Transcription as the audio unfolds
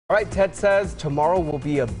All right, Ted says tomorrow will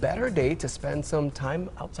be a better day to spend some time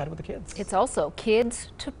outside with the kids. It's also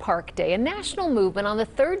Kids to Park Day, a national movement on the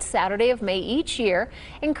third Saturday of May each year,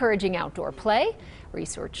 encouraging outdoor play.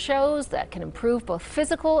 Research shows that can improve both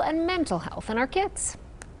physical and mental health in our kids.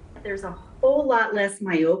 There's a whole lot less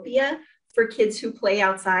myopia for kids who play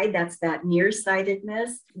outside. That's that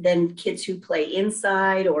nearsightedness. Than kids who play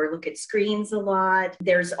inside or look at screens a lot.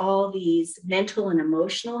 There's all these mental and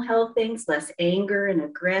emotional health things, less anger and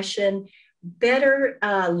aggression, better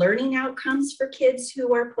learning outcomes for kids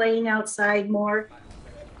who are playing outside more.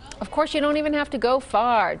 Of course, you don't even have to go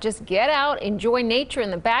far. Just get out, enjoy nature in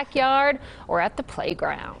the backyard or at the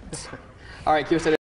playground. All right, Kirsten.